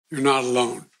You're not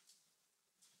alone.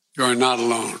 You are not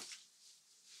alone.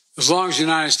 As long as the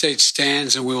United States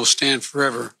stands, and we will stand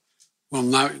forever, we'll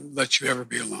not let you ever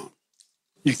be alone.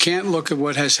 You can't look at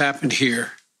what has happened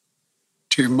here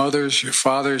to your mothers, your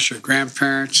fathers, your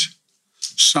grandparents,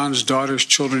 sons, daughters,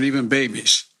 children, even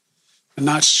babies, and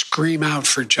not scream out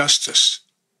for justice.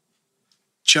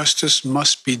 Justice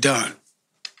must be done.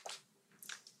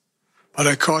 But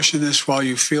I caution this: while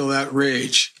you feel that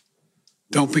rage,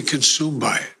 don't be consumed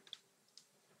by it.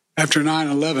 After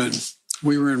 9/11,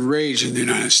 we were enraged in the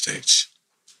United States.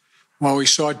 While we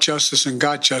sought justice and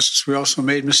got justice, we also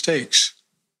made mistakes.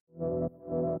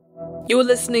 You're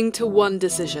listening to One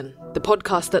Decision, the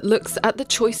podcast that looks at the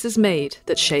choices made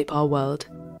that shape our world.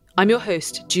 I'm your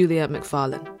host, Julia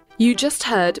McFarlane. You just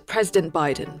heard President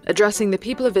Biden addressing the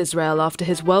people of Israel after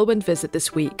his whirlwind visit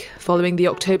this week, following the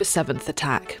October 7th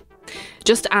attack.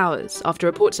 Just hours after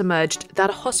reports emerged that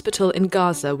a hospital in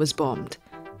Gaza was bombed.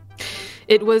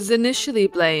 It was initially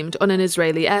blamed on an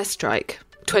Israeli airstrike.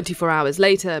 24 hours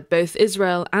later, both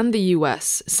Israel and the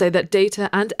US say that data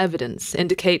and evidence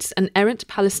indicates an errant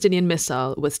Palestinian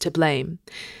missile was to blame.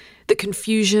 The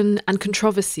confusion and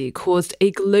controversy caused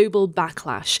a global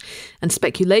backlash and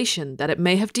speculation that it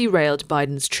may have derailed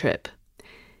Biden's trip.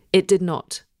 It did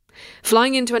not.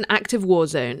 Flying into an active war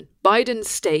zone, Biden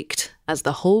staked, as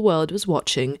the whole world was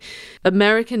watching,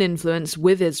 American influence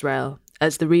with Israel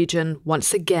as the region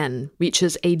once again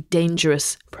reaches a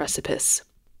dangerous precipice.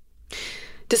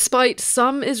 Despite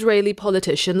some Israeli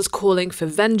politicians calling for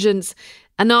vengeance,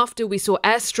 and after we saw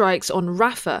airstrikes on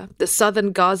Rafah, the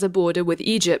southern Gaza border with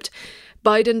Egypt,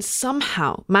 Biden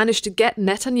somehow managed to get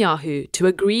Netanyahu to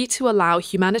agree to allow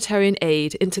humanitarian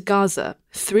aid into Gaza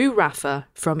through Rafah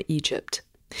from Egypt.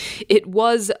 It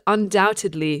was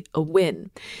undoubtedly a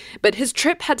win, but his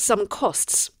trip had some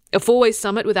costs. A four-way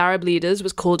summit with Arab leaders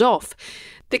was called off.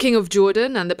 The King of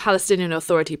Jordan and the Palestinian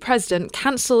Authority president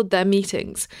cancelled their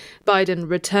meetings. Biden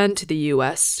returned to the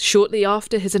US shortly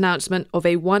after his announcement of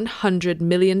a $100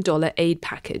 million aid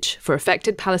package for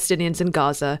affected Palestinians in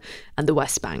Gaza and the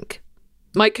West Bank.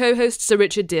 My co-host Sir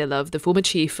Richard Dearlove, the former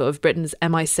chief of Britain's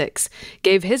MI6,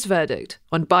 gave his verdict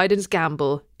on Biden's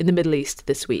gamble in the Middle East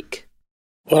this week.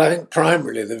 Well, I think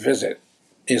primarily the visit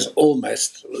is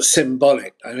almost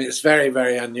symbolic. I mean, it's very,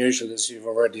 very unusual, as you've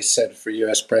already said, for a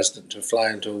US president to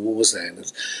fly into a war zone.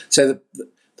 So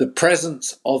the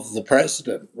presence of the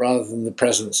president, rather than the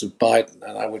presence of Biden,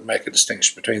 and I would make a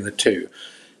distinction between the two,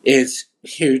 is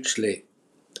hugely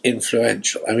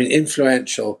influential. I mean,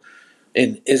 influential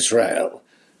in Israel.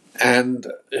 And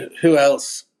who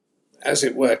else, as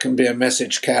it were, can be a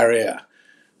message carrier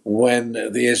when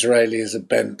the Israelis are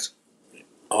bent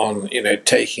on,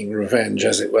 taking revenge,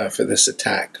 as it were, for this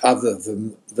attack, other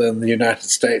than the United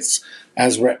States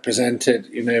as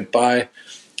represented, by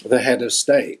the head of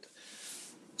state.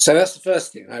 So that's the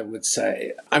first thing I would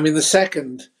say. I mean, the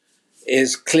second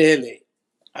is clearly,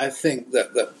 I think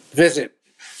that the visit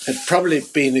had probably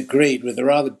been agreed with a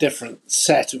rather different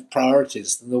set of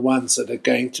priorities than the ones that are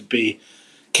going to be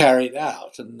carried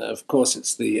out. And of course,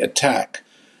 it's the attack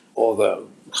or the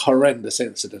horrendous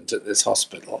incident at this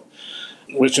hospital,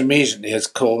 which immediately has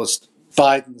caused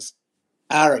Biden's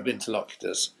Arab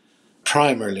interlocutors,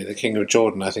 primarily the King of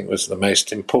Jordan, I think was the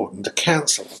most important, to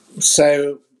cancel.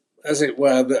 So, as it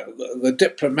were, the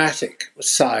diplomatic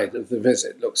side of the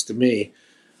visit looks to me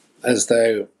as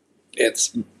though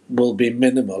it will be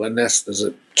minimal unless there's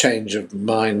a change of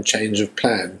mind, change of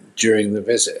plan during the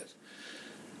visit.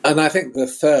 And I think the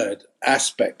third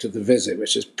aspect of the visit,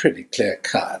 which is pretty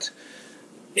clear-cut,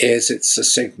 is it's a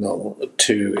signal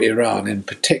to Iran in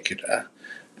particular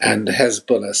and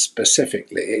Hezbollah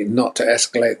specifically not to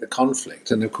escalate the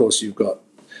conflict. And of course you've got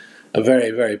a very,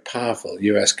 very powerful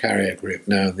US carrier group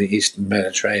now in the Eastern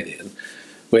Mediterranean,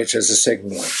 which is a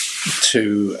signal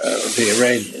to the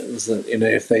Iranians that,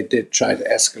 if they did try to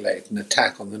escalate an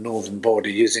attack on the northern border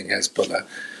using Hezbollah,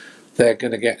 they're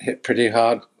going to get hit pretty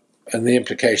hard. And the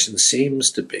implication seems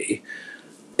to be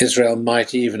Israel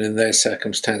might, even in those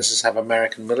circumstances, have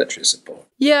American military support.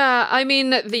 Yeah, I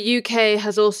mean, the UK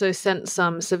has also sent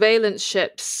some surveillance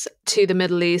ships to the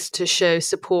Middle East to show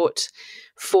support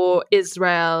for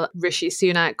Israel. Rishi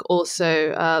Sunak also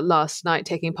last night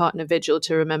taking part in a vigil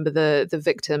to remember the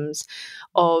victims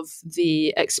of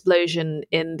the explosion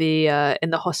in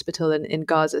the hospital in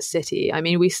Gaza City. I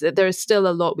mean, there is still a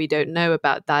lot we don't know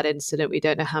about that incident. We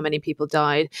don't know how many people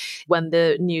died. When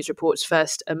the news reports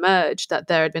first emerged that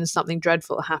there had been something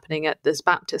dreadful happening at this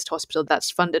Baptist hospital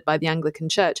that's funded by the Anglican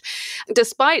Church.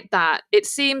 Despite that, it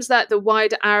seems that the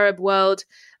wider Arab world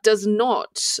does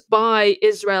not buy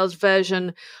Israel's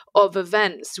version of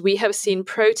events. We have seen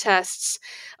protests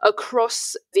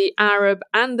across the Arab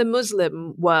and the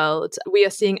Muslim world. We are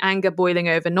seeing anger boiling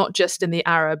over, not just in the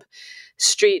Arab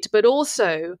street, but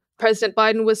also President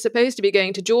Biden was supposed to be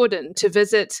going to Jordan to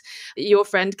visit your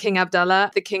friend King Abdullah,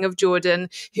 the King of Jordan,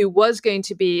 who was going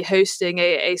to be hosting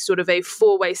a sort of a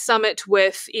four-way summit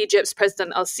with Egypt's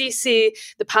President al-Sisi,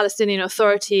 the Palestinian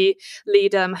Authority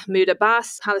leader Mahmoud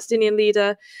Abbas, Palestinian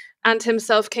leader, and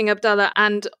himself, King Abdullah.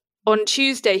 And on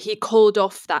Tuesday, he called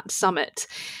off that summit.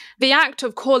 The act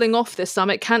of calling off this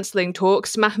summit, cancelling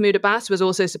talks, Mahmoud Abbas was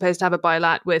also supposed to have a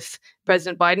bilat with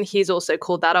President Biden. He's also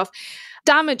called that off,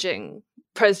 damaging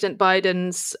President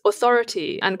Biden's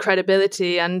authority and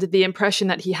credibility and the impression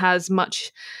that he has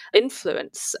much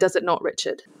influence. Does it not,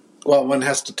 Richard? Well, one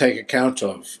has to take account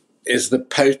of is the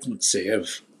potency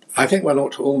of, I think one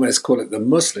ought to almost call it the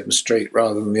Muslim street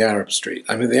rather than the Arab street.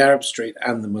 I mean, the Arab street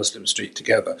and the Muslim street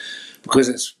together, because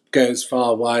it goes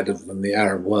far wider than the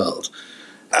Arab world.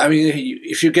 I mean,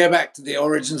 if you go back to the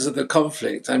origins of the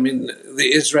conflict, I mean,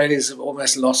 the Israelis have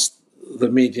almost lost the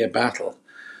media battle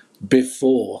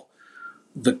before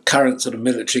the current sort of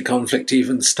military conflict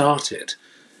even started.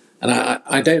 And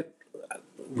I don't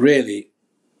really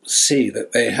see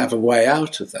that they have a way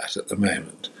out of that at the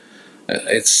moment.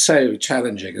 It's so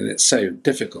challenging and it's so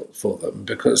difficult for them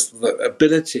because the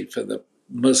ability for the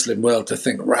Muslim world to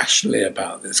think rationally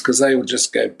about this, because they will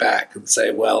just go back and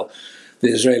say, well, the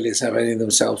Israelis have only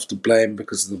themselves to blame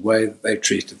because of the way that they've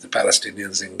treated the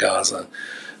Palestinians in Gaza.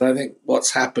 And I think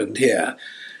what's happened here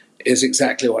is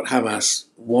exactly what Hamas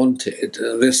wanted.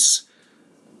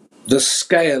 The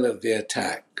scale of the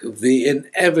attack, the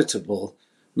inevitable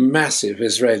massive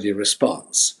Israeli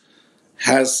response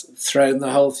has thrown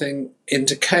the whole thing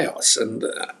into chaos. And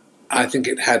I think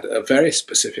it had a very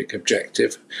specific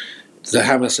objective. The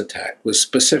Hamas attack was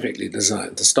specifically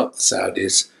designed to stop the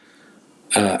Saudis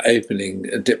opening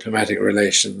diplomatic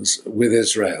relations with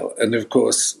Israel. And of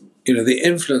course, you know, the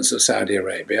influence of Saudi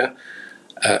Arabia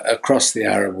across the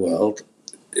Arab world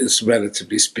is,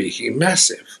 relatively speaking,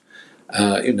 massive.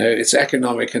 Its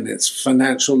economic and its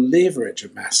financial leverage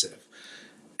are massive.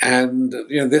 And,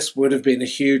 this would have been a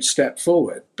huge step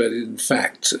forward. But in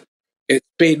fact, it's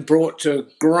been brought to a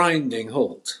grinding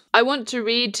halt. I want to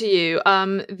read to you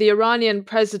the Iranian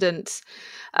president,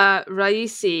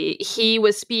 Raisi. He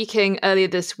was speaking earlier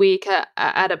this week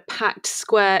at a packed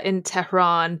square in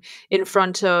Tehran in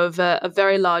front of a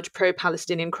very large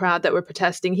pro-Palestinian crowd that were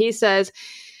protesting. He says,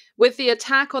 with the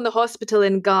attack on the hospital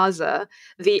in Gaza,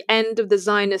 the end of the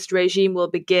Zionist regime will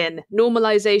begin.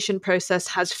 Normalization process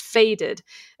has faded.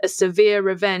 A severe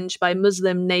revenge by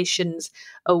Muslim nations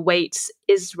awaits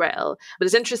Israel. But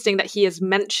it's interesting that he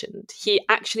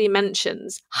actually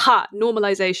mentions,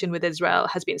 normalization with Israel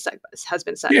has been set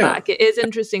back. It is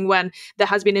interesting when there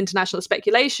has been international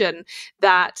speculation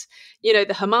that, the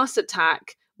Hamas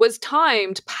attack was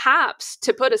timed perhaps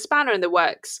to put a spanner in the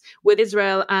works with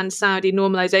Israel and Saudi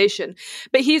normalization.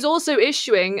 But he's also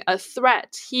issuing a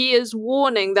threat. He is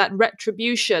warning that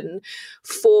retribution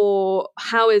for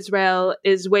how Israel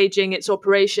is waging its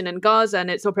operation in Gaza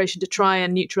and its operation to try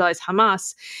and neutralize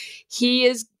Hamas, he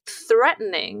is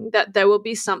threatening that there will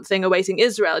be something awaiting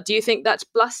Israel. Do you think that's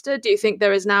bluster? Do you think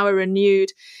there is now a renewed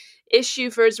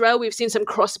issue for Israel? We've seen some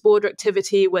cross-border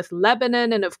activity with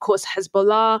Lebanon and, of course,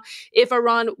 Hezbollah. If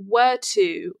Iran were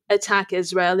to attack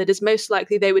Israel, it is most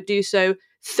likely they would do so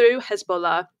through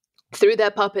Hezbollah, through their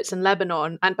puppets in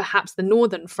Lebanon, and perhaps the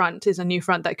northern front is a new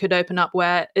front that could open up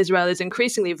where Israel is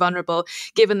increasingly vulnerable,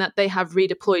 given that they have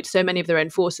redeployed so many of their own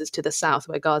forces to the south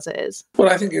where Gaza is. Well,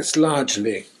 I think it's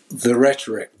largely the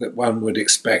rhetoric that one would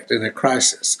expect in a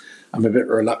crisis. I'm a bit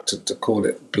reluctant to call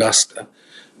it bluster,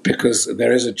 because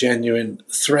there is a genuine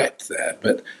threat there.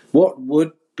 But what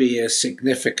would be a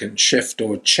significant shift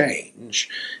or change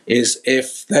is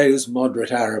if those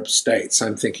moderate Arab states,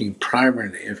 I'm thinking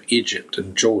primarily of Egypt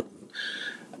and Jordan,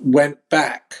 went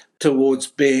back towards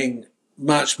being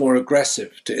much more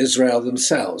aggressive to Israel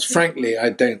themselves. Frankly,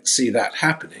 I don't see that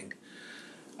happening.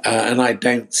 And I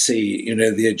don't see,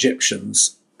 the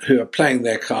Egyptians, who are playing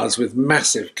their cards with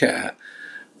massive care,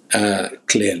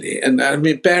 clearly. And I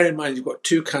mean, bear in mind, you've got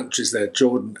two countries there,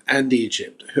 Jordan and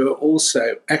Egypt, who are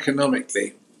also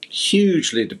economically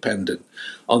hugely dependent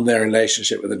on their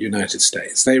relationship with the United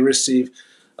States. They receive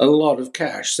a lot of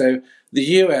cash. So the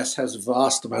US has a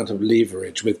vast amount of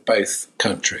leverage with both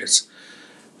countries.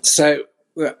 So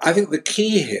I think the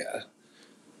key here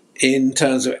in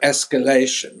terms of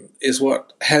escalation is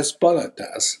what Hezbollah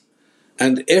does.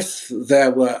 And if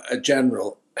there were a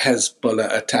general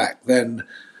Hezbollah attack, then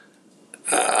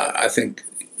I think,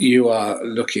 you are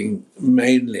looking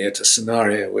mainly at a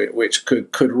scenario which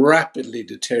could rapidly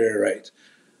deteriorate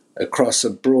across a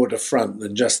broader front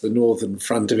than just the northern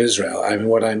front of Israel. I mean,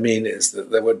 what I mean is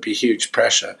that there would be huge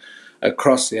pressure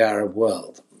across the Arab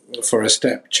world for a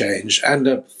step change and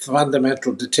a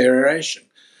fundamental deterioration.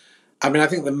 I mean, I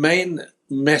think the main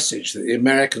message that the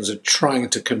Americans are trying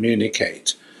to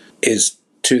communicate is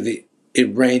to the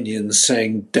Iranians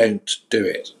saying, don't do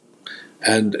it.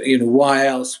 And, why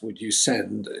else would you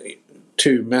send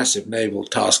two massive naval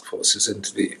task forces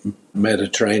into the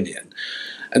Mediterranean?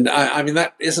 And I mean,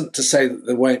 that isn't to say that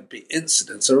there won't be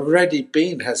incidents. There have already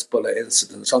been Hezbollah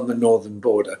incidents on the northern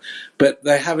border, but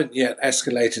they haven't yet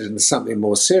escalated into something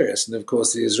more serious. And of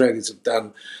course, the Israelis have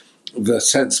done the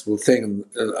sensible thing.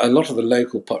 And a lot of the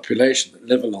local population that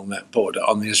live along that border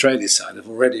on the Israeli side have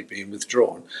already been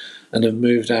withdrawn and have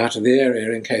moved out of the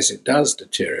area in case it does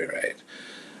deteriorate.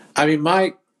 I mean,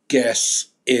 my guess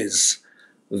is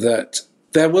that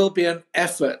there will be an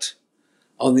effort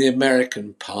on the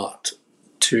American part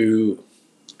to,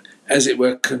 as it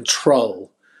were, control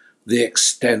the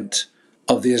extent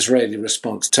of the Israeli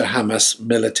response to Hamas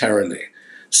militarily,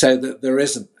 so that there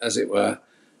isn't, as it were,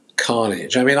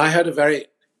 carnage. I mean, I heard a very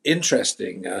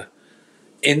interesting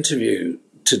interview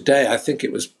today, I think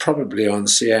it was probably on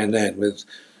CNN, with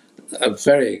a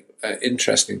very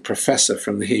interesting professor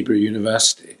from the Hebrew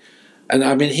University. And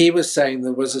I mean, he was saying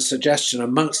there was a suggestion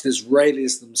amongst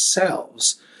Israelis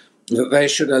themselves that they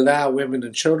should allow women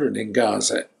and children in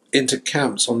Gaza into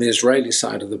camps on the Israeli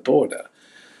side of the border.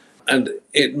 And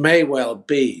it may well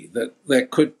be that there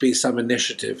could be some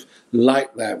initiative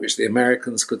like that, which the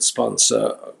Americans could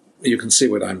sponsor. You can see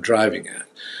what I'm driving at,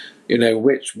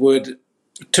 which would,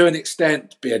 to an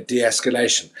extent, be a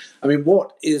de-escalation. I mean,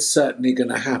 what is certainly going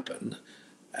to happen,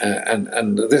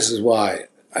 and this is why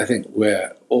I think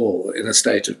we're all in a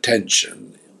state of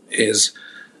tension, is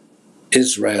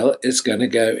Israel is going to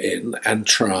go in and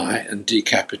try and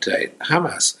decapitate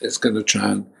Hamas. It's going to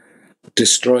try and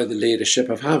destroy the leadership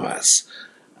of Hamas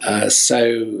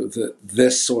so that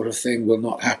this sort of thing will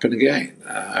not happen again.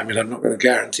 I mean, I'm not going to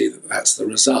guarantee that that's the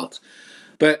result.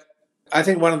 But I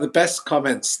think one of the best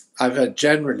comments I've heard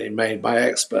generally made by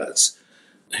experts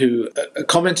who are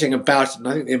commenting about it, and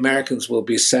I think the Americans will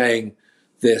be saying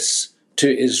this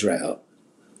to Israel,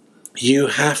 you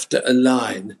have to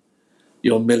align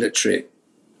your military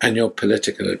and your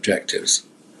political objectives.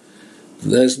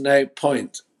 There's no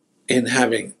point in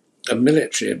having a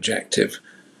military objective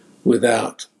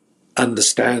without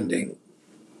understanding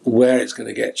where it's going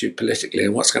to get you politically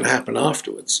and what's going to happen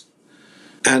afterwards.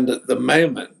 And at the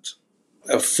moment,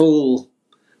 a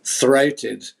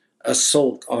full-throated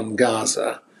assault on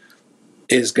Gaza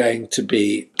is going to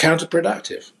be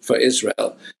counterproductive for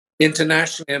Israel,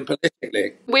 internationally and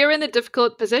politically. We're in a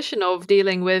difficult position of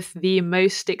dealing with the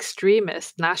most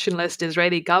extremist nationalist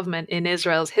Israeli government in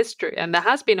Israel's history. And there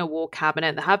has been a war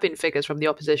cabinet. There have been figures from the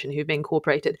opposition who've been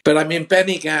incorporated. But I mean,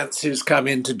 Benny Gantz, who's come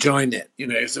in to join it,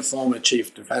 he's a former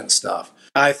chief defense staff.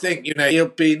 I think, he'll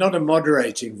be not a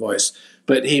moderating voice,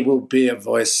 but he will be a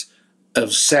voice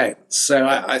of sense. So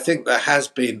I think there has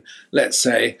been, let's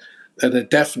say, a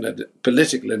definite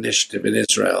political initiative in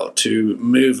Israel to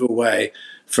move away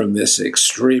from this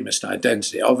extremist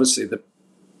identity. Obviously,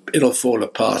 it'll fall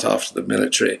apart after the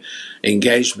military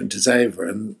engagement is over,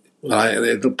 and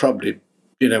it'll probably,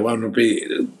 one will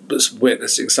be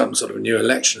witnessing some sort of new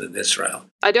election in Israel.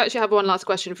 I do actually have one last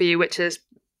question for you, which is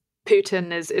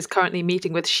Putin is currently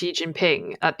meeting with Xi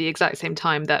Jinping at the exact same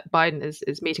time that Biden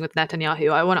is meeting with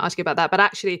Netanyahu. I want to ask you about that. But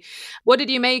actually, what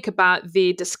did you make about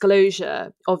the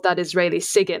disclosure of that Israeli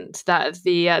SIGINT, that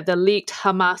the leaked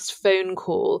Hamas phone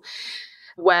call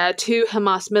where two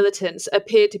Hamas militants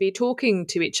appeared to be talking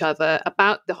to each other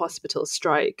about the hospital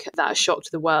strike that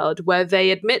shocked the world, where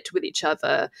they admit with each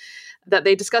other that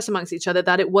they discuss amongst each other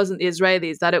that it wasn't the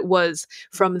Israelis, that it was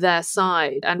from their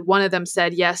side. And one of them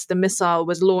said, yes, the missile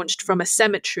was launched from a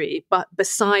cemetery, but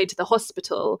beside the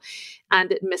hospital,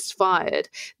 and it misfired.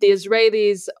 The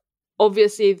Israelis,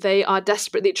 obviously, they are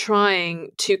desperately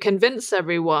trying to convince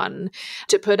everyone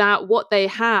to put out what they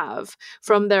have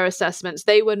from their assessments.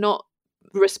 They were not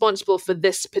responsible for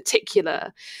this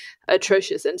particular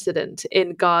atrocious incident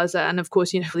in Gaza. And of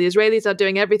course, the Israelis are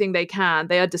doing everything they can.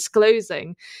 They are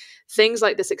disclosing things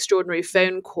like this extraordinary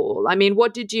phone call. I mean,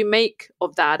 what did you make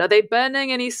of that? Are they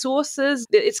burning any sources?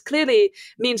 It clearly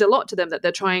means a lot to them that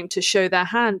they're trying to show their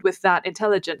hand with that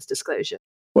intelligence disclosure.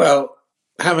 Well,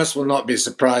 Hamas will not be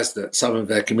surprised that some of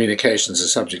their communications are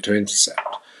subject to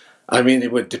intercept. I mean,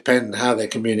 it would depend how they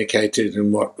communicated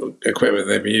and what equipment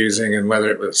they were using and whether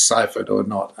it was ciphered or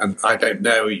not. And I don't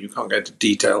know, you can't go into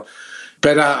detail.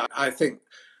 But I think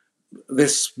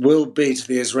this will be to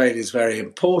the Israelis very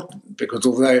important, because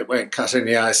although it won't cut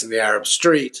any ice in the Arab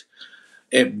Street,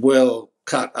 it will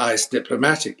cut ice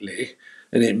diplomatically.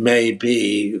 And it may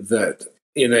be that,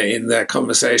 in their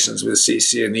conversations with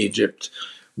Sisi in Egypt,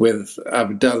 with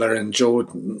Abdullah in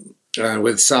Jordan,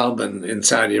 with Salman in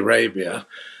Saudi Arabia,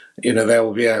 there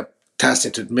will be a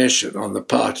tacit admission on the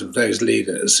part of those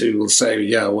leaders who will say,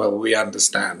 yeah, well, we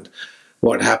understand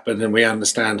what happened and we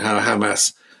understand how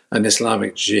Hamas and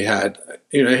Islamic Jihad,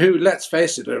 who, let's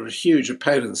face it, are huge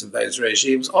opponents of those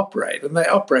regimes, operate. And they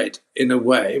operate in a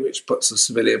way which puts the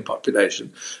civilian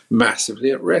population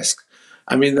massively at risk.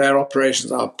 I mean, their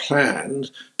operations are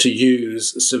planned to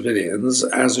use civilians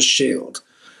as a shield.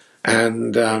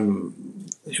 And,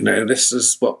 this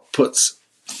is what puts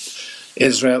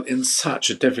Israel in such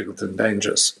a difficult and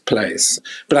dangerous place.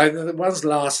 But the one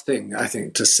last thing, I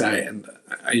think, to say, and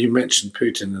you mentioned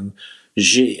Putin and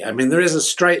Xi. I mean, there is a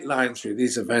straight line through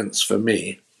these events for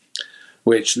me,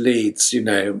 which leads,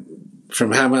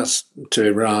 from Hamas to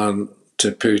Iran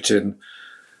to Putin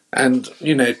and,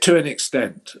 to an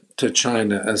extent to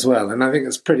China as well. And I think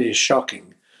it's pretty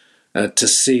shocking to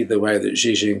see the way that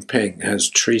Xi Jinping has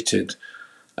treated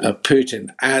Putin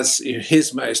as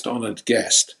his most honoured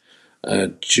guest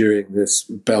during this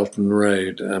Belt and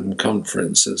Road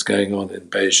conference that's going on in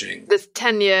Beijing. This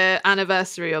 10-year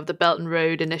anniversary of the Belt and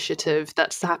Road initiative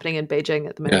that's happening in Beijing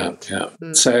at the moment. Yeah.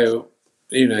 So,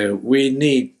 we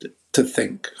need to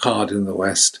think hard in the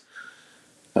West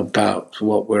about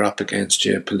what we're up against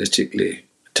geopolitically,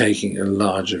 taking a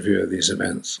larger view of these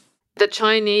events. The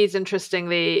Chinese,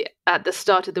 interestingly, at the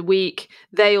start of the week,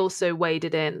 they also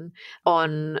waded in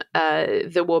on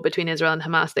the war between Israel and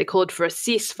Hamas. They called for a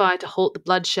ceasefire to halt the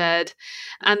bloodshed,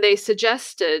 and they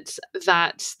suggested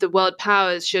that the world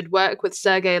powers should work with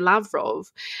Sergei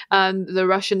Lavrov. The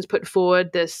Russians put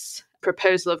forward this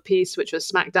proposal of peace, which was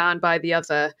smacked down by the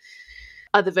other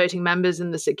voting members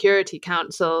in the Security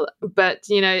Council. But,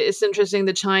 it's interesting,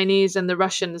 the Chinese and the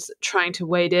Russians trying to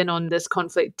wade in on this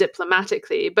conflict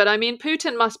diplomatically. But I mean,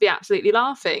 Putin must be absolutely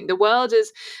laughing. The world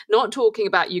is not talking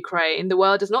about Ukraine. The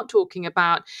world is not talking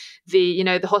about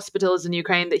the hospitals in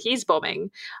Ukraine that he's bombing.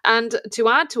 And to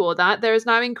add to all that, there is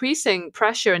now increasing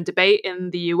pressure and debate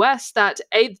in the US that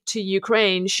aid to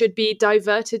Ukraine should be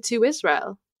diverted to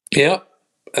Israel. Yeah.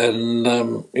 And,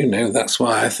 that's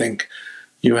why I think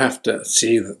you have to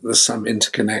see that there's some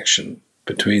interconnection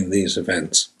between these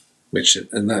events,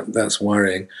 that's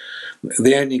worrying.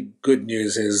 The only good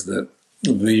news is that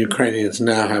the Ukrainians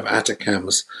now have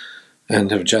ATACMS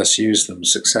and have just used them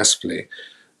successfully,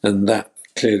 and that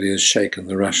clearly has shaken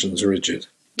the Russians rigid.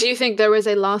 Do you think there is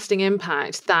a lasting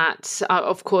impact that,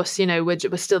 of course,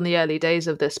 we're still in the early days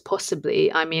of this,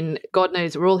 possibly? I mean, God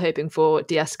knows we're all hoping for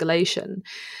de-escalation.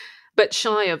 But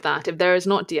shy of that, if there is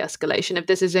not de-escalation, if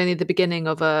this is only the beginning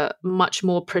of a much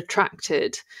more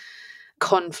protracted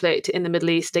conflict in the Middle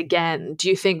East again, do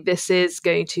you think this is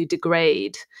going to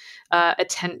degrade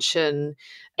attention,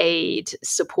 aid,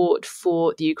 support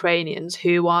for the Ukrainians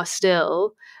who are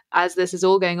still, as this is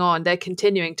all going on, they're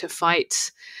continuing to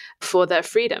fight for their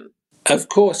freedom? Of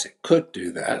course it could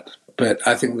do that, but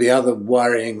I think the other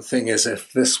worrying thing is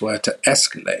if this were to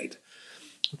escalate,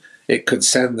 it could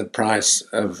send the price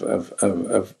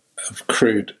of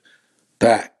crude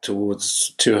back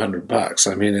towards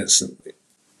 $200. I mean,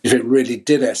 if it really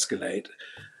did escalate,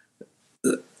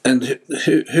 and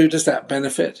who does that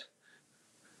benefit?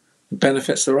 It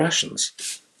benefits the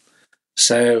Russians.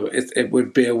 So it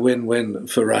would be a win-win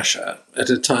for Russia at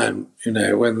a time,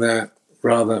 when they're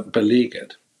rather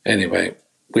beleaguered. Anyway,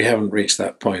 we haven't reached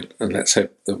that point, and let's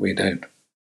hope that we don't.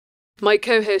 My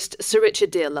co-host Sir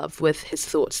Richard Dearlove with his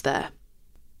thoughts there.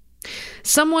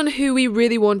 Someone who we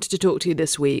really wanted to talk to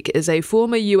this week is a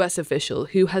former US official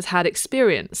who has had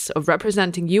experience of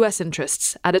representing US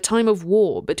interests at a time of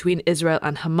war between Israel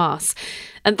and Hamas,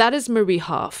 and that is Marie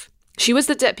Harf. She was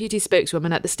the deputy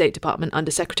spokeswoman at the State Department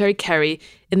under Secretary Kerry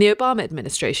in the Obama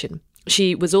administration.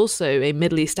 She was also a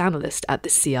Middle East analyst at the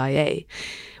CIA.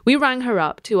 We rang her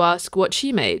up to ask what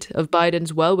she made of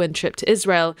Biden's whirlwind trip to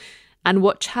Israel and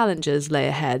what challenges lay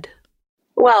ahead.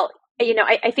 Well,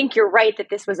 I think you're right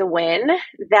that this was a win,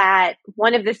 that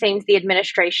one of the things the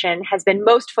administration has been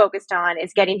most focused on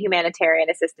is getting humanitarian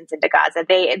assistance into Gaza.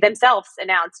 They themselves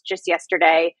announced just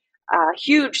yesterday a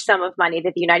huge sum of money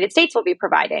that the United States will be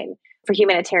providing for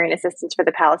humanitarian assistance for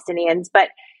the Palestinians. But,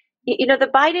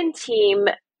 the Biden team,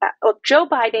 Joe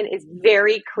Biden is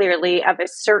very clearly of a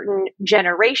certain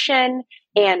generation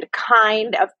and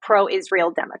kind of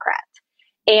pro-Israel Democrat.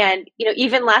 And,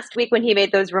 even last week when he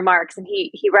made those remarks, and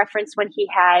he referenced when he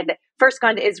had first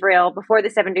gone to Israel before the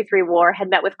 73 war, had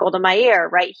met with Golda Meir,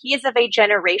 right? He is of a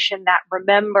generation that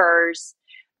remembers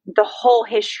the whole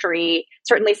history,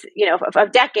 certainly,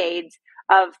 of decades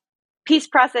of peace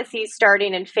processes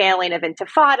starting and failing, of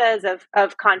intifadas,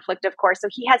 of conflict, of course. So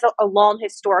he has a long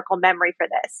historical memory for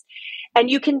this. And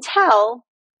you can tell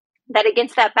that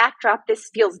against that backdrop,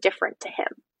 this feels different to him.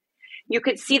 You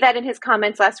could see that in his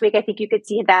comments last week. I think you could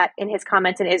see that in his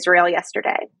comments in Israel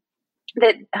yesterday,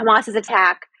 that Hamas's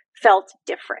attack felt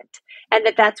different, and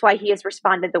that's why he has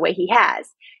responded the way he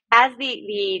has. As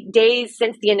the days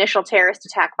since the initial terrorist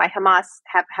attack by Hamas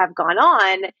have gone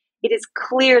on, it is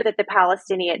clear that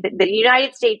the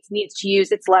United States needs to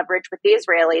use its leverage with the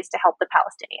Israelis to help the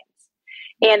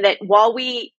Palestinians. And that while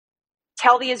we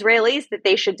tell the Israelis that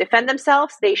they should defend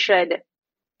themselves, they should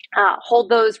hold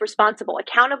those responsible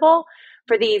accountable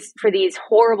for these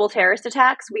horrible terrorist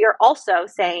attacks, we are also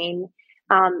saying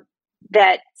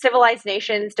that civilized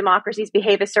nations, democracies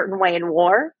behave a certain way in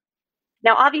war.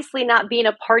 Now, obviously, not being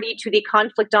a party to the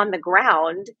conflict on the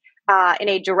ground in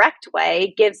a direct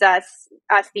way gives us,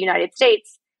 the United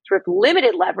States, sort of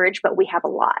limited leverage, but we have a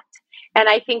lot. And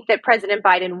I think that President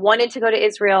Biden wanted to go to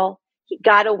Israel. He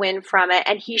got a win from it.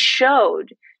 And he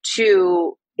showed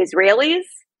to Israelis,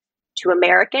 to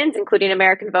Americans, including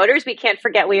American voters, we can't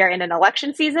forget we are in an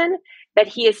election season, that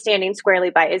he is standing squarely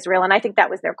by Israel. And I think that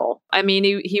was their goal. I mean,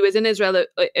 he was in Israel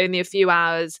only a few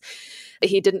hours.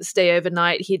 He didn't stay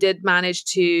overnight. He did manage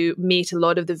to meet a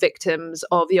lot of the victims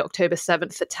of the October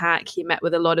 7th attack. He met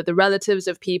with a lot of the relatives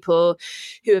of people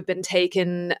who have been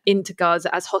taken into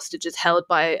Gaza as hostages held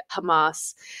by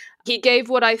Hamas. He gave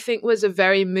what I think was a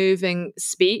very moving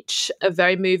speech, a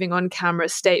very moving on-camera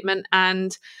statement.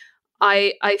 And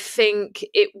I think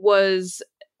it was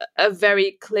a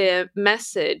very clear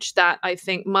message that I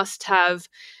think must have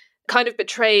kind of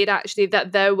betrayed actually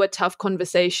that there were tough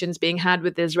conversations being had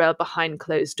with Israel behind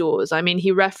closed doors. I mean,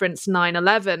 he referenced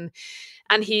 9/11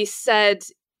 and he said,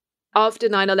 after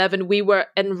 9/11, we were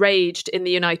enraged in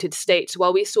the United States.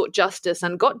 While we sought justice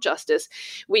and got justice,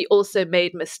 we also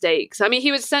made mistakes. I mean,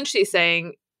 he was essentially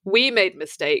saying, we made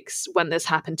mistakes when this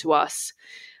happened to us.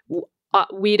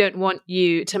 We don't want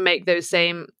you to make those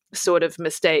same sort of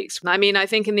mistakes. I mean, I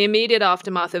think in the immediate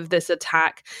aftermath of this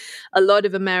attack, a lot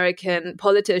of American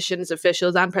politicians,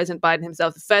 officials, and President Biden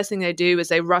himself, the first thing they do is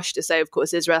they rush to say, of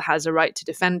course, Israel has a right to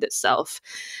defend itself.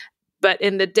 But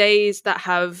in the days that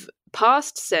have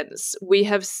passed since, we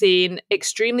have seen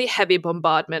extremely heavy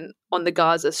bombardment on the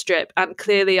Gaza Strip. And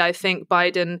clearly, I think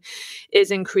Biden is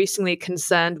increasingly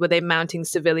concerned with a mounting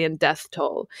civilian death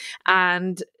toll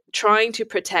and trying to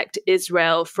protect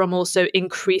Israel from also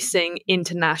increasing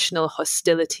international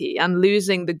hostility and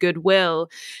losing the goodwill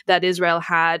that Israel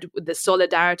had, with the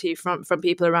solidarity from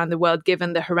people around the world,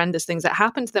 given the horrendous things that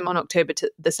happened to them on October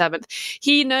the 7th.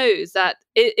 He knows that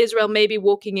Israel may be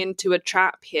walking into a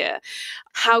trap here.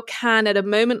 How can, at a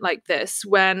moment like this,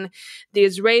 when the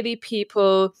Israeli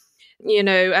people,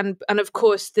 and of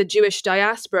course the Jewish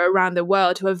diaspora around the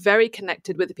world who are very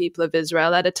connected with the people of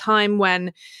Israel at a time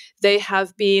when they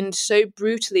have been so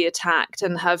brutally attacked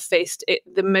and have faced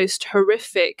the most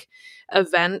horrific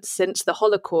event since the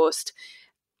Holocaust,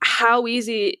 how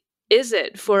easy is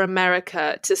it for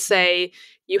America to say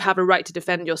you have a right to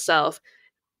defend yourself,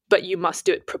 but you must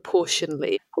do it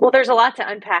proportionally? Well, there's a lot to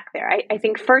unpack there. I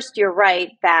think first, you're right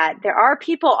that there are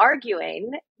people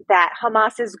arguing that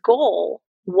Hamas's goal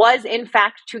was in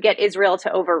fact to get Israel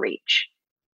to overreach.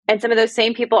 And some of those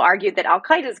same people argued that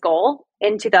al-Qaeda's goal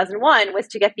in 2001 was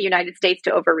to get the United States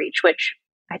to overreach, which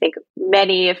I think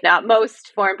many, if not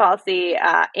most, foreign policy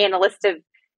analysts of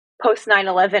post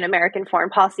 9/11 American foreign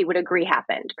policy would agree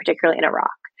happened, particularly in Iraq.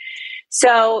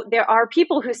 So there are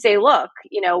people who say, look,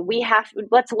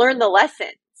 let's learn the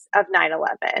lessons of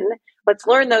 9/11. Let's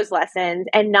learn those lessons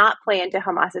and not play into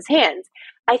Hamas's hands.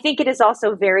 I think it is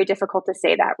also very difficult to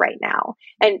say that right now.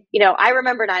 And, I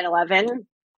remember 9/11.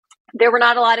 There were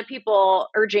not a lot of people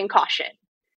urging caution,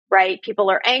 right? People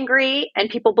are angry, and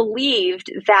people believed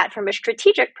that from a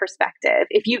strategic perspective,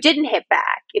 if you didn't hit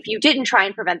back, if you didn't try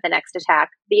and prevent the next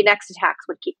attacks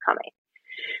would keep coming.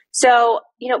 So,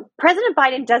 President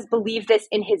Biden does believe this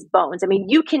in his bones. I mean,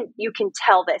 you can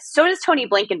tell this. So does Tony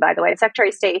Blinken, by the way, the Secretary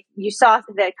of State. You saw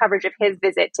the coverage of his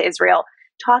visit to Israel,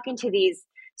 talking to these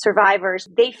survivors.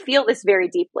 They feel this very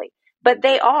deeply, but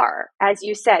they are, as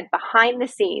you said, behind the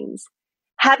scenes,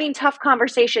 having tough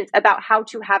conversations about how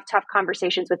to have tough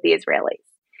conversations with the Israelis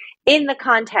in the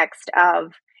context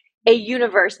of a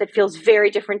universe that feels very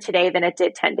different today than it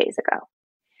did 10 days ago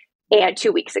and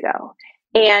 2 weeks ago.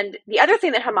 And the other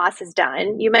thing that Hamas has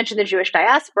done, you mentioned the Jewish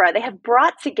diaspora, they have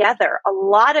brought together a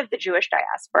lot of the Jewish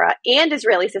diaspora and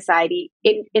Israeli society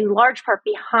in large part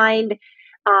behind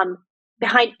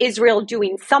Israel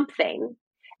doing something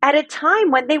at a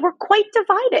time when they were quite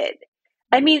divided.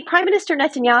 I mean, Prime Minister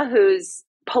Netanyahu's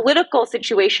political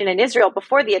situation in Israel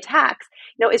before the attacks,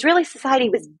 Israeli society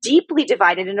was deeply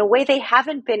divided in a way they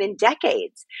haven't been in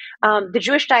decades. The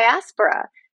Jewish diaspora,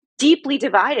 deeply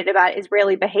divided about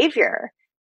Israeli behavior.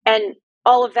 And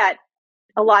all of that,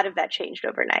 a lot of that changed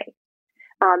overnight.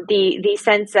 The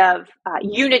sense of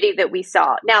unity that we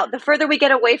saw. Now, the further we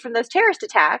get away from those terrorist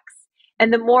attacks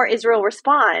and the more Israel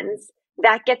responds,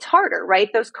 that gets harder,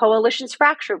 right? Those coalitions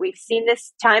fracture. We've seen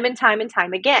this time and time and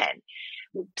time again.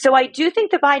 So I do think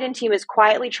the Biden team is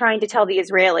quietly trying to tell the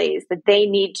Israelis that they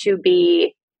need to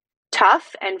be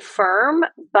tough and firm,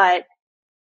 but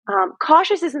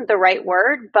cautious isn't the right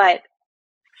word, but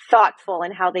thoughtful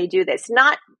in how they do this.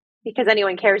 Not because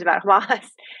anyone cares about Hamas,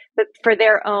 but for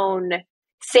their own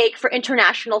sake, for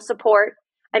international support.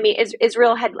 I mean,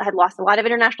 Israel had lost a lot of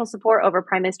international support over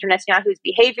Prime Minister Netanyahu's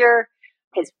behavior,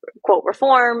 his, quote,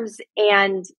 reforms,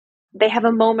 and they have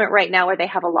a moment right now where they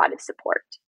have a lot of support.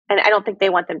 And I don't think they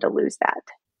want them to lose that.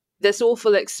 This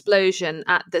awful explosion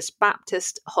at this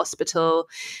Baptist hospital,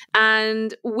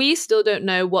 and we still don't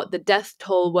know what the death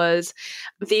toll was.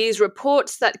 These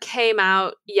reports that came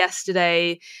out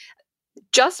yesterday,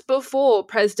 just before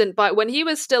President Biden, when he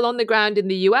was still on the ground in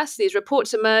the US, these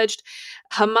reports emerged,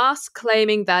 Hamas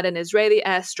claiming that an Israeli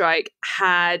airstrike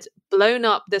had blown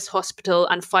up this hospital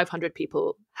and 500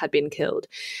 people had been killed.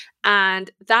 And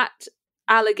that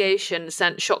allegation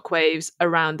sent shockwaves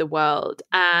around the world.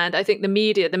 And I think the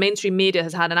mainstream media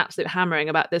has had an absolute hammering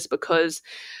about this because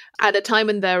at a time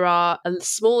when there are a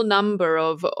small number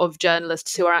of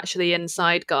journalists who are actually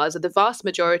inside Gaza, the vast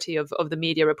majority of the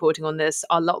media reporting on this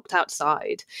are locked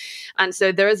outside. And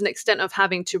so there is an extent of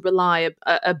having to rely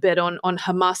a bit on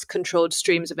Hamas-controlled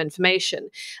streams of information.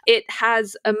 It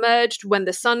has emerged when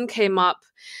the sun came up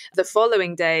the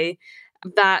following day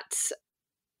that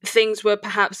things were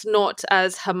perhaps not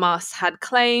as Hamas had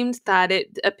claimed, that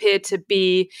it appeared to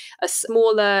be a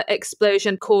smaller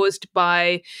explosion caused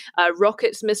by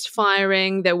rockets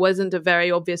misfiring. There wasn't a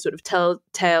very obvious sort of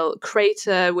telltale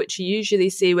crater, which you usually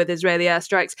see with Israeli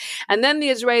airstrikes. And then the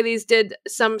Israelis did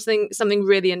something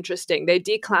really interesting. They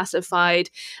declassified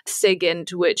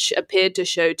SIGINT, which appeared to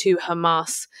show two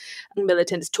Hamas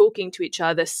militants talking to each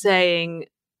other, saying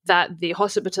that the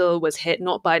hospital was hit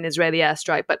not by an Israeli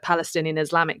airstrike, but Palestinian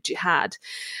Islamic Jihad.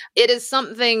 It is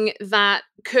something that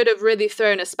could have really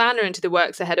thrown a spanner into the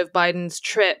works ahead of Biden's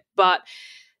trip. But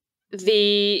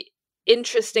the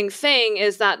interesting thing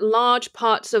is that large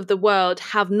parts of the world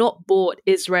have not bought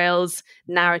Israel's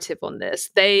narrative on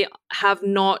this. They have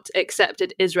not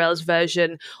accepted Israel's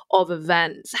version of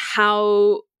events.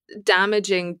 How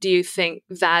damaging do you think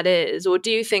that is? Or do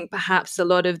you think perhaps a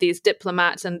lot of these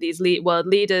diplomats and these world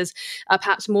leaders are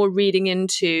perhaps more reading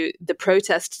into the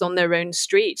protests on their own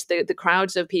streets, the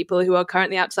crowds of people who are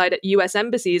currently outside at US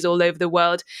embassies all over the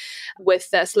world with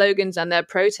their slogans and their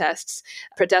protests,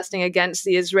 protesting against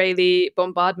the Israeli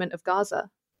bombardment of Gaza?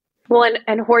 Well,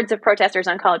 and hordes of protesters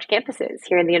on college campuses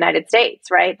here in the United States,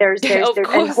 right? There's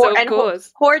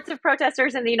hordes of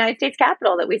protesters in the United States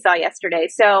Capitol that we saw yesterday.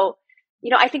 So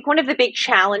I think one of the big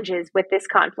challenges with this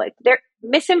conflict,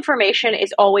 misinformation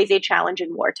is always a challenge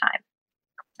in wartime.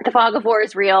 The fog of war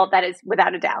is real. That is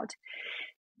without a doubt.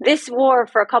 This war,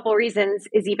 for a couple of reasons,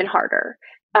 is even harder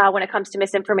when it comes to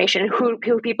misinformation and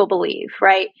who people believe,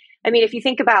 right? I mean, if you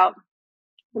think about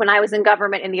when I was in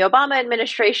government in the Obama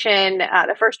administration,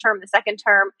 the first term, the second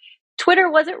term, Twitter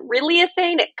wasn't really a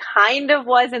thing. It kind of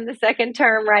was in the second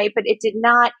term, right? But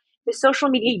the social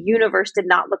media universe did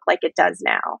not look like it does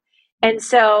now. And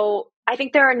so I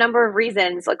think there are a number of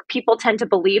reasons. Like, people tend to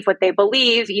believe what they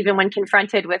believe, even when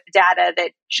confronted with data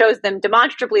that shows them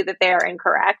demonstrably that they are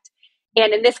incorrect.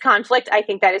 And in this conflict, I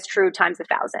think that is true times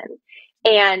 1,000.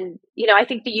 And, I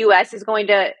think the U.S. is trying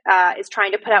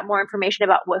to put out more information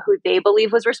about who they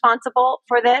believe was responsible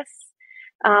for this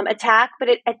attack. But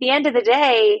at the end of the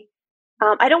day,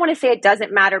 I don't want to say it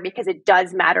doesn't matter, because it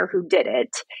does matter who did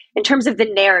it. In terms of the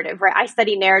narrative, right? I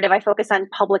study narrative. I focus on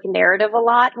public narrative a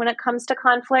lot when it comes to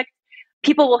conflict.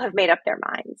 People will have made up their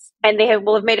minds, and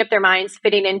will have made up their minds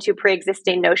fitting into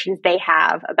pre-existing notions they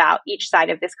have about each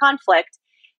side of this conflict.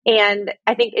 And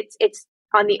I think it's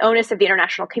on the onus of the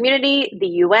international community, the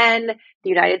UN, the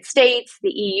United States, the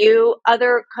EU,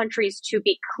 other countries to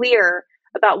be clear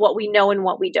about what we know and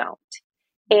what we don't.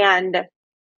 And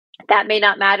That may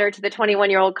not matter to the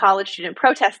 21-year-old college student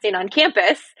protesting on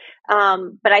campus,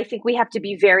 but I think we have to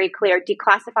be very clear,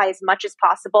 declassify as much as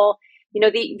possible.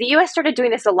 The U.S. started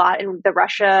doing this a lot in the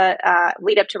Russia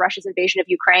lead up to Russia's invasion of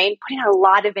Ukraine, putting out a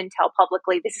lot of intel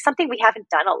publicly. This is something we haven't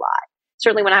done a lot.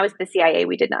 Certainly when I was at the CIA,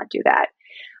 we did not do that.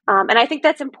 And I think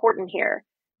that's important here.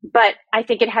 But I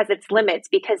think it has its limits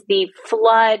because the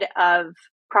flood of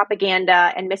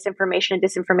propaganda and misinformation and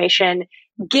disinformation,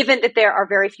 given that there are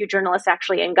very few journalists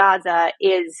actually in Gaza,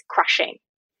 is crushing.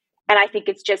 And I think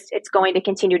it's going to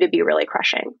continue to be really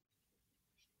crushing.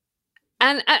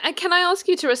 And can I ask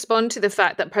you to respond to the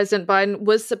fact that President Biden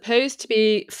was supposed to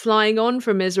be flying on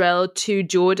from Israel to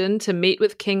Jordan to meet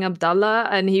with King Abdullah,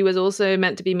 and he was also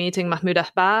meant to be meeting Mahmoud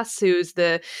Abbas, who's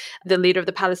the leader of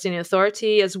the Palestinian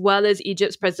Authority, as well as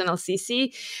Egypt's President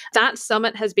al-Sisi. That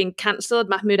summit has been cancelled.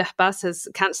 Mahmoud Abbas has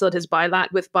cancelled his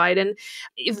bilat with Biden.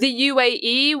 The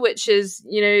UAE, which is,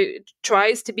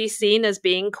 tries to be seen as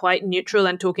being quite neutral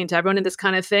and talking to everyone in this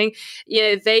kind of thing,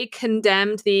 they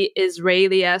condemned the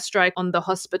Israeli airstrike on the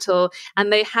hospital,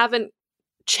 and they haven't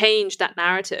changed that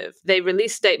narrative. They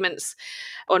released statements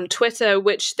on Twitter,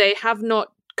 which they have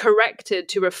not corrected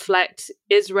to reflect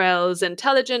Israel's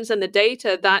intelligence and the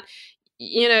data that,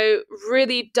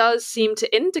 really does seem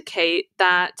to indicate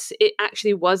that it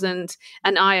actually wasn't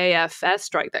an IAF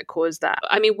airstrike that caused that.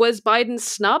 I mean, was Biden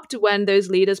snubbed when those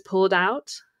leaders pulled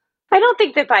out? I don't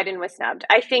think that Biden was snubbed.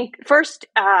 I think first,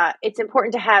 it's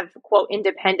important to have, quote,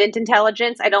 independent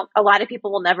intelligence. A lot of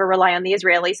people will never rely on the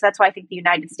Israelis. So that's why I think the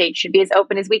United States should be as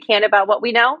open as we can about what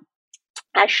we know,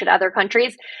 as should other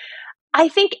countries. I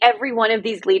think every one of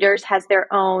these leaders has their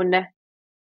own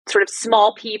sort of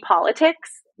small p politics,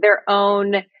 their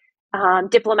own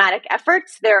diplomatic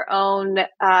efforts, their own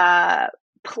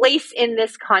place in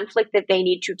this conflict that they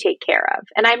need to take care of.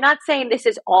 And I'm not saying this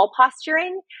is all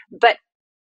posturing, but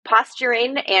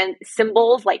posturing and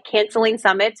symbols like canceling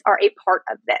summits are a part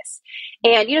of this.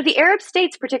 And, the Arab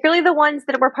states, particularly the ones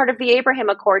that were part of the Abraham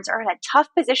Accords, are in a tough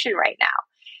position right now.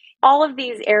 All of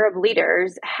these Arab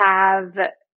leaders have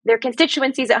their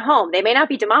constituencies at home. They may not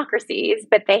be democracies,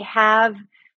 but they have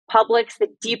publics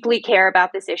that deeply care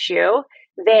about this issue.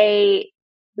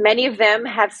 Many of them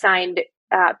have signed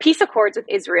peace accords with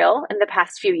Israel in the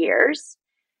past few years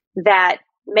that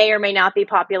may or may not be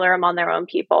popular among their own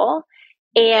people.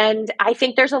 And I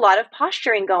think there's a lot of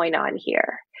posturing going on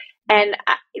here. And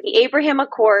the Abraham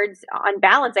Accords, on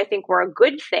balance, I think were a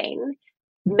good thing.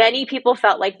 Many people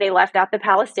felt like they left out the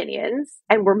Palestinians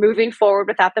and were moving forward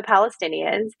without the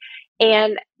Palestinians.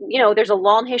 And, there's a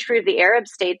long history of the Arab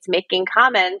states making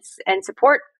comments and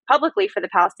support publicly for the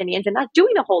Palestinians and not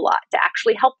doing a whole lot to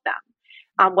actually help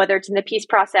them, whether it's in the peace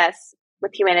process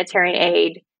with humanitarian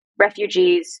aid,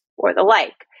 refugees, or the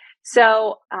like.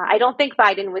 So I don't think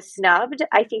Biden was snubbed.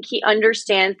 I think he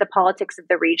understands the politics of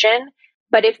the region.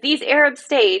 But if these Arab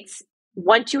states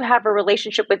want to have a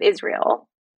relationship with Israel,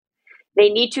 they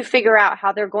need to figure out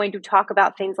how they're going to talk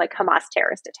about things like Hamas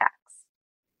terrorist attacks.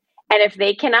 And if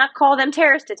they cannot call them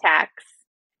terrorist attacks,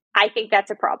 I think that's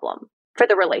a problem for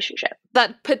the relationship.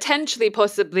 That potentially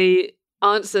possibly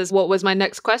answers what was my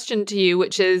next question to you,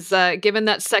 which is, given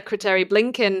that Secretary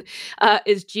Blinken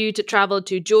is due to travel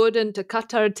to Jordan, to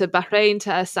Qatar, to Bahrain,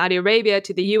 to Saudi Arabia,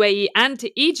 to the UAE, and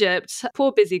to Egypt,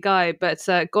 poor busy guy, but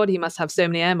God, he must have so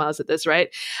many air miles at this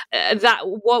rate.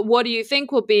 What do you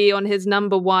think will be on his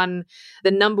number one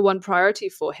priority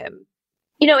for him?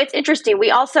 It's interesting.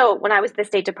 We also, when I was at the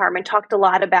State Department, talked a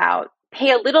lot about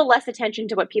pay a little less attention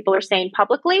to what people are saying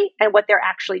publicly and what they're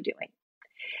actually doing.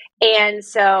 And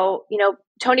so,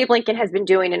 Tony Blinken has been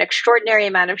doing an extraordinary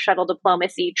amount of shuttle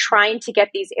diplomacy, trying to get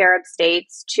these Arab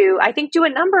states to, I think, do a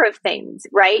number of things,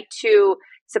 right? To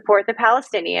support the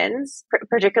Palestinians,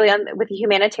 particularly with the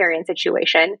humanitarian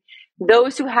situation.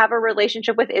 Those who have a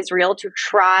relationship with Israel to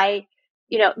try,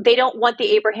 they don't want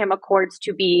the Abraham Accords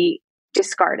to be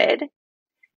discarded.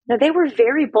 Now, they were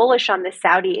very bullish on the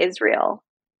Saudi-Israel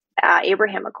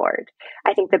Abraham Accord.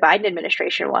 I think the Biden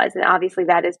administration was, and obviously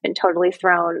that has been totally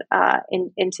thrown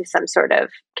into some sort of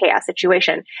chaos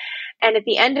situation. And at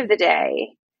the end of the day,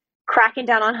 cracking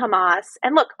down on Hamas,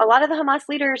 and look, a lot of the Hamas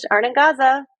leaders aren't in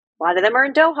Gaza. A lot of them are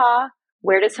in Doha.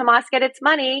 Where does Hamas get its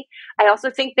money? I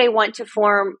also think they want to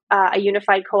form a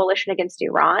unified coalition against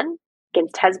Iran,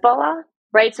 against Hezbollah,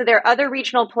 right? So there are other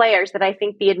regional players that I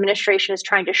think the administration is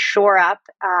trying to shore up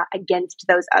against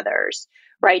those others,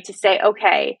 right? To say,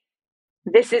 okay,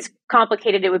 this is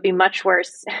complicated. It would be much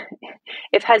worse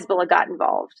if Hezbollah got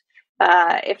involved.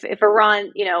 If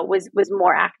Iran, was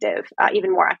more active,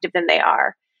 even more active than they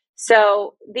are.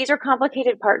 So these are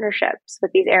complicated partnerships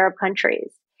with these Arab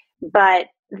countries. But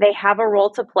they have a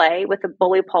role to play with the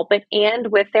bully pulpit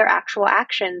and with their actual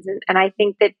actions. And I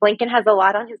think that Blinken has a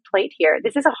lot on his plate here.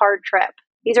 This is a hard trip.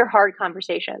 These are hard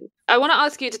conversations. I want to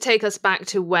ask you to take us back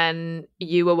to when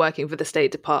you were working for the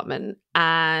State Department,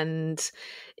 and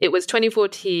it was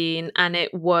 2014, and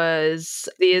it was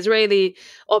the Israeli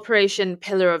Operation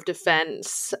Pillar of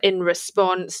Defense in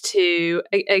response to,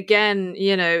 again,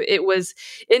 it was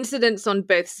incidents on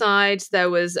both sides. There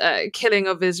was killing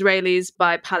of Israelis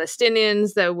by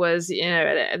Palestinians. There was,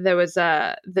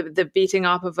 the beating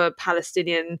up of a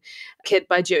Palestinian kid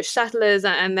by Jewish settlers,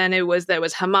 and then there was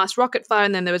Hamas rocket fire,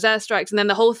 and then there was airstrikes, and then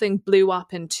the whole thing blew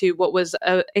up into what was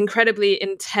an incredibly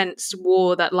intense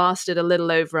war that lasted a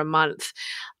little over a month.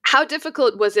 How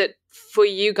difficult was it for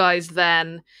you guys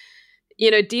then,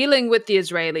 dealing with the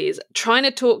Israelis, trying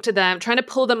to talk to them, trying to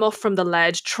pull them off from the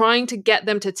ledge, trying to get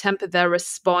them to temper their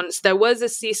response? There was a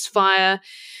ceasefire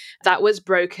that was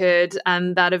brokered,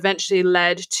 and that eventually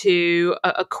led to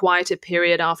a quieter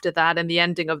period after that and the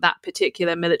ending of that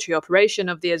particular military operation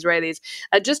of the Israelis.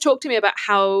 Just talk to me about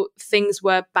how things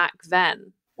were back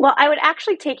then. Well, I would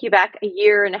actually take you back a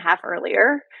year and a half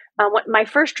earlier. My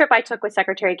first trip I took with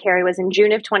Secretary Kerry was in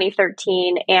June of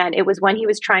 2013, and it was when he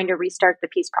was trying to restart the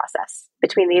peace process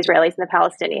between the Israelis and the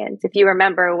Palestinians. If you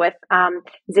remember, with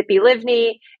Tzipi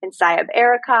Livni and Saeb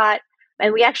Erekat,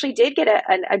 and we actually did get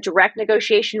a direct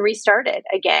negotiation restarted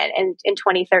again in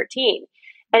 2013.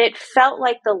 And it felt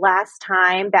like the last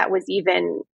time that was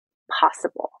even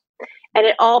possible. And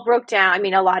it all broke down. I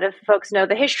mean, a lot of folks know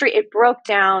the history. It broke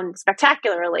down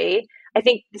spectacularly. I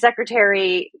think the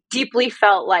secretary deeply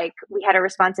felt like we had a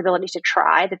responsibility to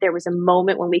try, that there was a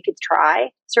moment when we could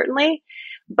try, certainly.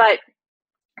 But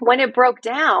when it broke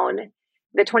down,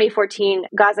 the 2014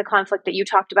 Gaza conflict that you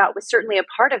talked about was certainly a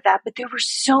part of that, but there were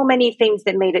so many things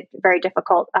that made it very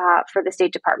difficult for the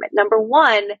State Department. Number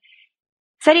one,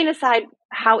 setting aside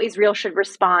how Israel should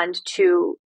respond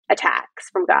to attacks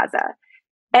from Gaza.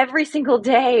 Every single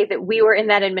day that we were in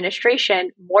that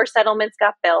administration, more settlements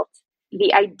got built.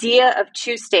 The idea of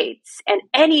two states and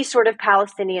any sort of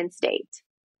Palestinian state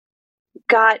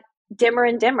got dimmer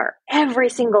and dimmer every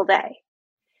single day.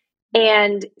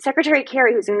 And Secretary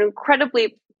Kerry, who's an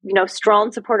incredibly,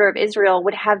 strong supporter of Israel,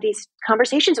 would have these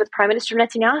conversations with Prime Minister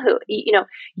Netanyahu.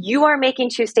 You are making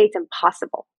two states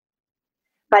impossible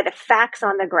by the facts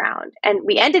on the ground. And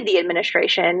we ended the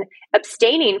administration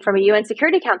abstaining from a UN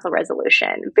Security Council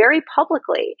resolution very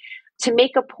publicly to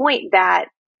make a point that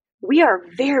we are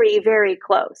very, very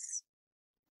close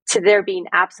to there being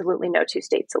absolutely no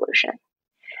two-state solution.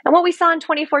 And what we saw in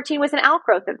 2014 was an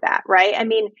outgrowth of that, right? I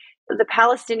mean, the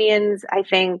Palestinians, I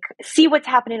think, see what's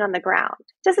happening on the ground.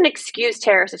 It doesn't excuse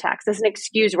terrorist attacks, doesn't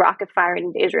excuse rocket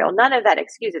firing into Israel. None of that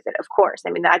excuses it, of course.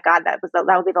 I mean, that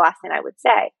would be the last thing I would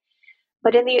say.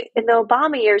 But in the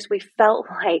Obama years, we felt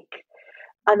like,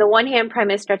 on the one hand, Prime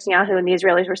Minister Netanyahu and the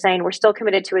Israelis were saying, we're still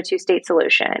committed to a two-state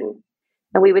solution.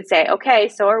 And we would say, okay,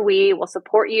 so are we. We'll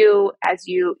support you as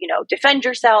you, defend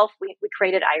yourself. We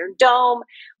created Iron Dome.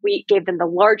 We gave them the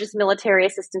largest military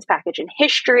assistance package in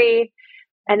history.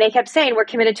 And they kept saying, we're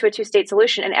committed to a two-state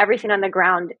solution. And everything on the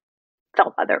ground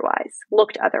felt otherwise,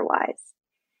 looked otherwise.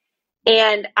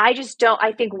 And I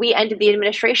think we ended the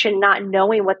administration not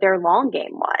knowing what their long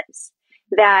game was.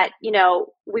 That,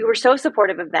 we were so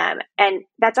supportive of them. And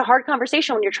that's a hard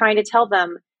conversation when you're trying to tell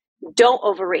them, don't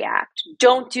overreact.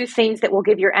 Don't do things that will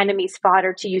give your enemies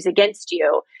fodder to use against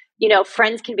you.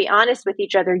 Friends can be honest with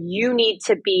each other. You need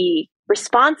to be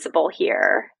responsible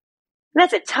here. And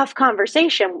that's a tough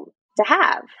conversation to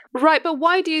have. Right. But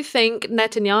why do you think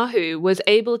Netanyahu was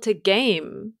able to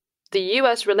game the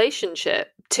US relationship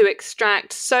to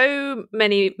extract so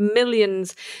many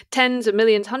millions, tens of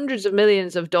millions, hundreds of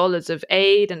millions of dollars of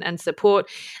aid and support,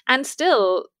 and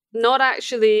still not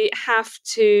actually have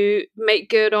to make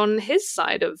good on his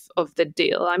side of the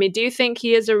deal? I mean, do you think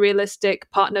he is a realistic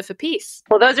partner for peace?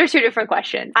 Well, those are two different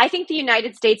questions. I think the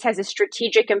United States has a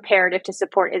strategic imperative to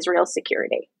support Israel's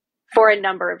security for a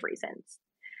number of reasons.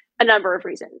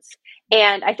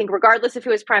 And I think regardless of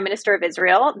who is Prime Minister of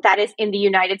Israel, that is in the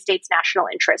United States' national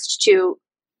interest to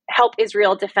help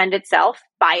Israel defend itself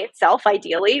by itself,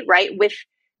 ideally, right? With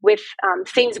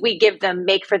things we give them,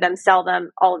 make for them, sell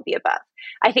them, all of the above.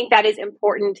 I think that is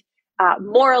important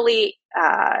morally,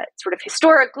 sort of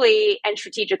historically, and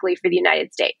strategically for the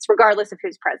United States, regardless of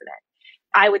who's president.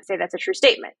 I would say that's a true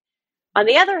statement. On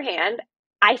the other hand,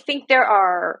 I think there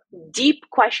are deep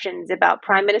questions about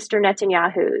Prime Minister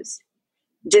Netanyahu's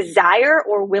desire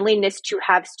or willingness to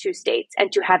have two states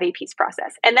and to have a peace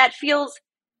process. And that feels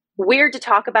weird to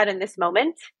talk about in this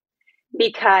moment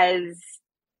because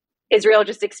Israel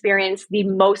just experienced the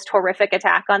most horrific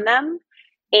attack on them.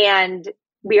 And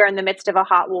we are in the midst of a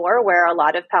hot war where a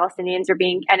lot of Palestinians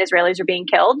and Israelis are being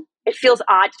killed. It feels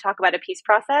odd to talk about a peace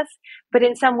process, but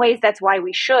in some ways that's why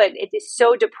we should. It is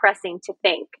so depressing to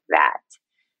think that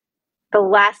the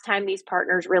last time these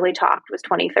partners really talked was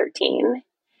 2013.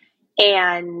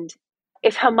 And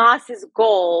if Hamas's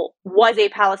goal was a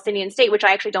Palestinian state, which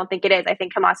I actually don't think it is, I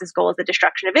think Hamas's goal is the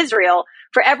destruction of Israel.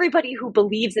 For everybody who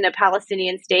believes in a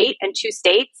Palestinian state and two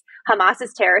states,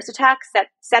 Hamas's terrorist attacks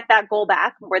set that goal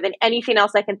back more than anything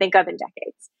else I can think of in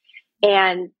decades.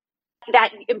 And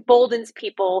that emboldens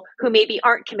people who maybe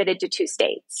aren't committed to two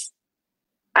states,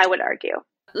 I would argue.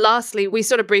 Lastly, we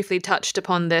sort of briefly touched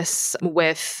upon this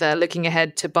with looking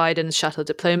ahead to Biden's shuttle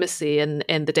diplomacy in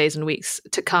the days and weeks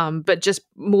to come. But just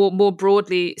more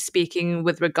broadly speaking,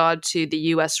 with regard to the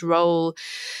US role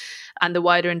and the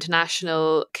wider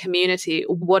international community,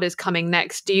 what is coming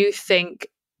next? Do you think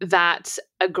that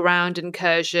a ground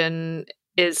incursion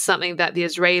is something that the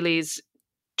Israelis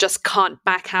just can't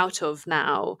back out of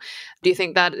now? Do you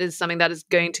think that is something that is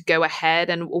going to go ahead?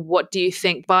 And what do you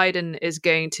think Biden is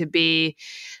going to be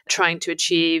trying to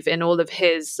achieve in all of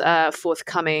his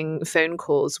forthcoming phone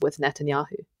calls with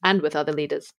Netanyahu and with other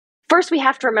leaders? First, we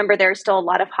have to remember there are still a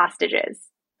lot of hostages,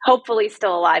 hopefully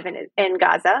still alive in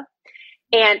Gaza.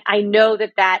 And I know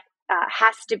that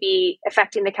has to be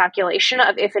affecting the calculation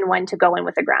of if and when to go in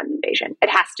with a ground invasion. It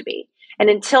has to be. And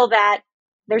until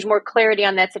there's more clarity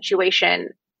on that situation,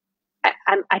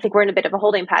 I think we're in a bit of a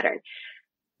holding pattern.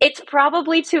 It's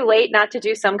probably too late not to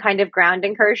do some kind of ground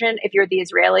incursion if you're the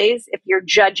Israelis, if you're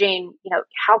judging,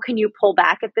 how can you pull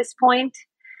back at this point?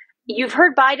 You've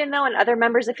heard Biden, though, and other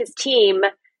members of his team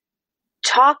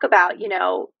talk about,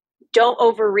 don't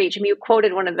overreach. I mean, you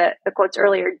quoted one of the quotes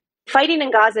earlier. Fighting in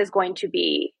Gaza is going to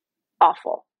be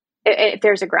awful if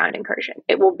there's a ground incursion.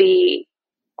 It will be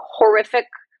horrific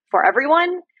for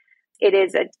everyone. It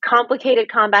is a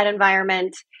complicated combat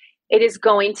environment. It is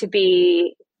going to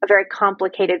be a very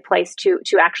complicated place to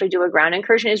actually do a ground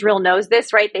incursion. Israel knows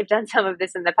this, right? They've done some of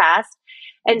this in the past.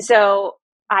 And so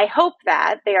I hope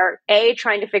that they are,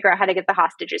 trying to figure out how to get the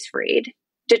hostages freed,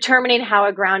 determining how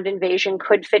a ground invasion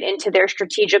could fit into their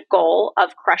strategic goal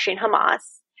of crushing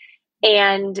Hamas,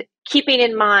 and keeping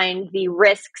in mind the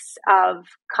risks of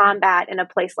combat in a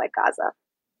place like Gaza.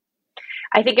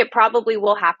 I think it probably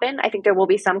will happen. I think there will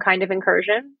be some kind of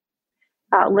incursion,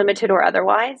 limited or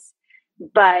otherwise.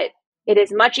 But it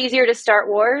is much easier to start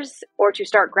wars or to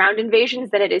start ground invasions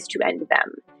than it is to end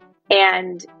them.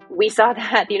 And we saw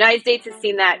that. The United States has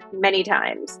seen that many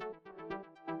times.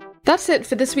 That's it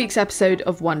for this week's episode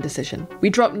of One Decision.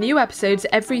 We drop new episodes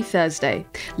every Thursday.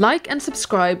 Like and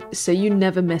subscribe so you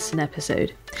never miss an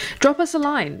episode. Drop us a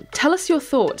line. Tell us your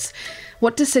thoughts.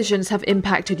 What decisions have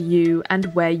impacted you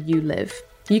and where you live?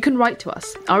 You can write to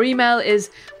us. Our email is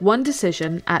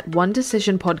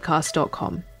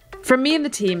onedecision@onedecisionpodcast.com. From me and the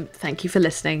team, thank you for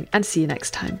listening and see you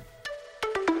next time.